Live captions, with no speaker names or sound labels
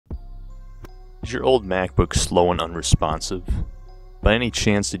Is your old MacBook slow and unresponsive? By any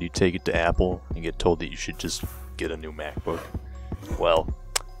chance did you take it to Apple and get told that you should just get a new MacBook? Well,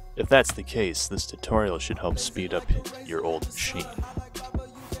 if that's the case, this tutorial should help speed up your old machine.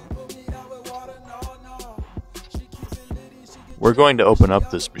 We're going to open up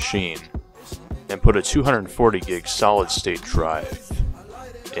this machine and put a 240 gig solid state drive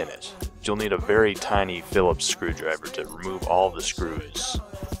in it. You'll need a very tiny Phillips screwdriver to remove all the screws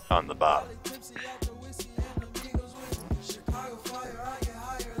on the bottom.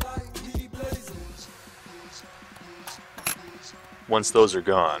 Once those are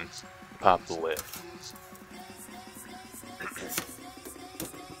gone, pop the lid.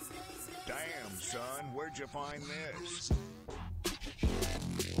 Damn, son, where'd you find this?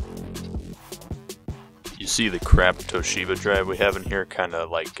 You see the crap Toshiba drive we have in here kinda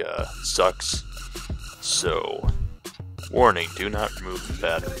like sucks. So, warning, do not remove the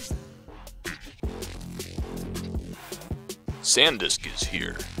battery. Sandisk is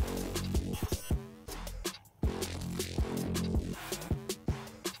here.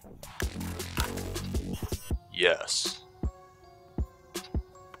 Yes.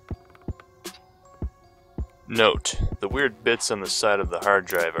 Note, the weird bits on the side of the hard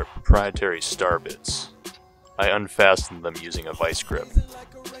drive are proprietary star bits. I unfastened them using a vice grip.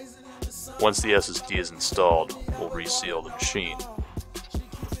 Once the SSD is installed, we'll reseal the machine.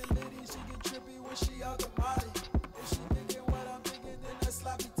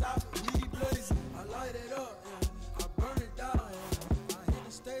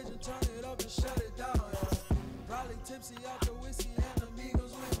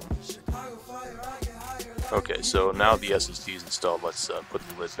 Okay, so now the SSD is installed, let's put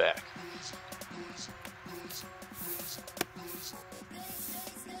the lid back.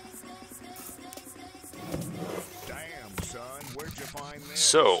 Damn, son, where'd you find this?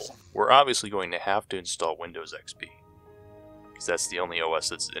 So, we're obviously going to have to install Windows XP, because that's the only OS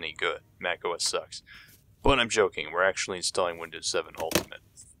that's any good. Mac OS sucks. But I'm joking, we're actually installing Windows 7 Ultimate.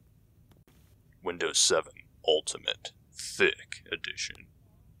 Windows 7 Ultimate Thick Edition.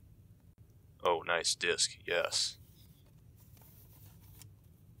 Oh, nice disk, yes.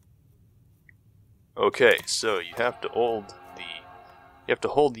 Okay, so you have to hold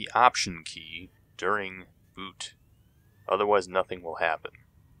the Option key during boot. Otherwise nothing will happen.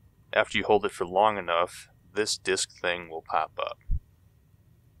 After you hold it for long enough, this disk thing will pop up.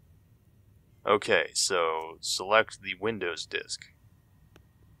 Okay, so select the Windows disk.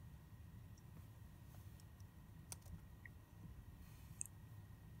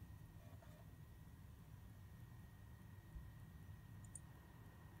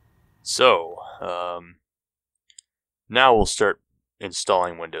 So, now we'll start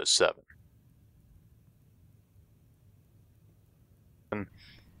installing Windows 7.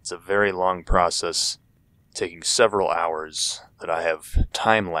 It's a very long process, taking several hours that I have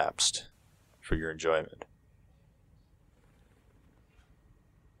time-lapsed for your enjoyment.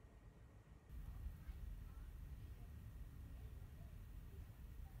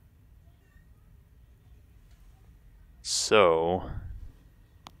 So,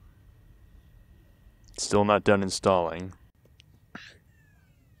 still not done installing.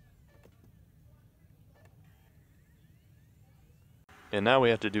 And now we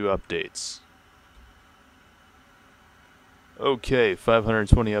have to do updates. Okay,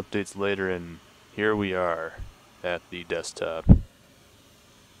 520 updates later, and here we are at the desktop.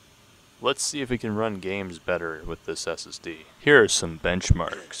 Let's see if we can run games better with this SSD. Here are some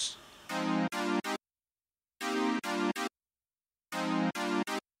benchmarks.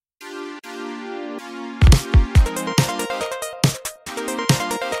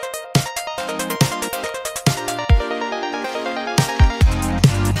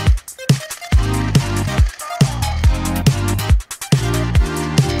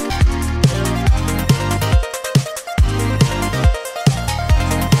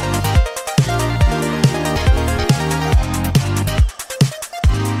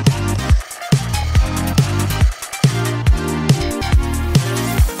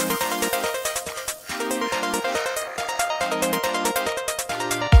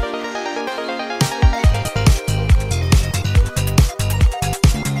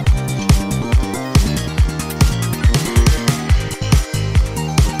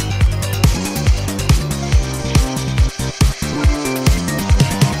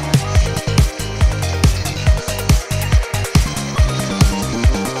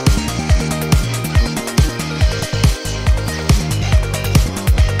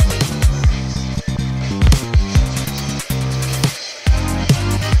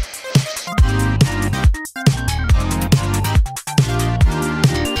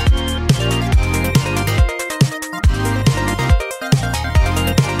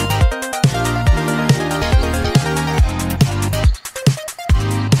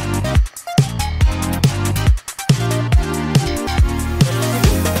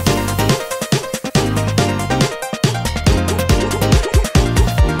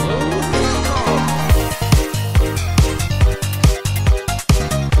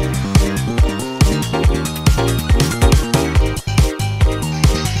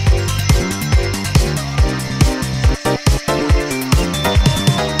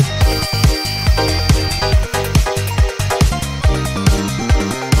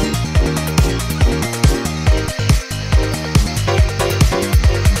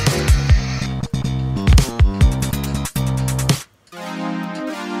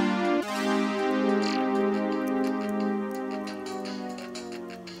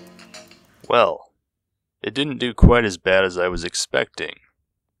 It didn't do quite as bad as I was expecting.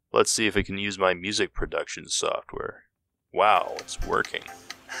 Let's see if it can use my music production software. Wow, it's working.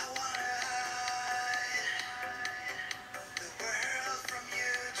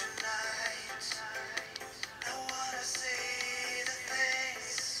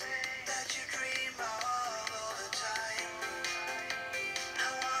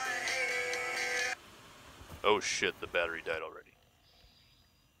 Oh shit, the battery died already.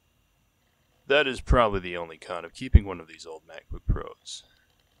 That is probably the only con of keeping one of these old MacBook Pros.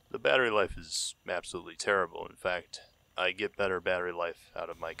 The battery life is absolutely terrible. In fact, I get better battery life out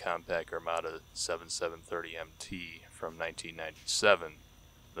of my compact Armada 7730MT from 1997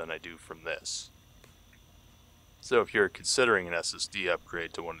 than I do from this. So if you're considering an SSD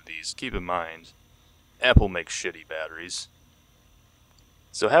upgrade to one of these, keep in mind, Apple makes shitty batteries.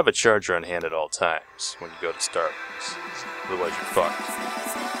 So have a charger on hand at all times when you go to start these, otherwise you're fucked.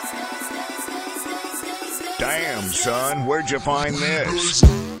 Damn, son, where'd you find this? He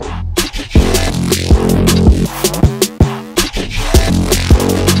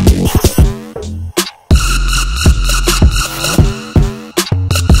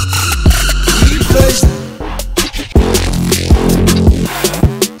plays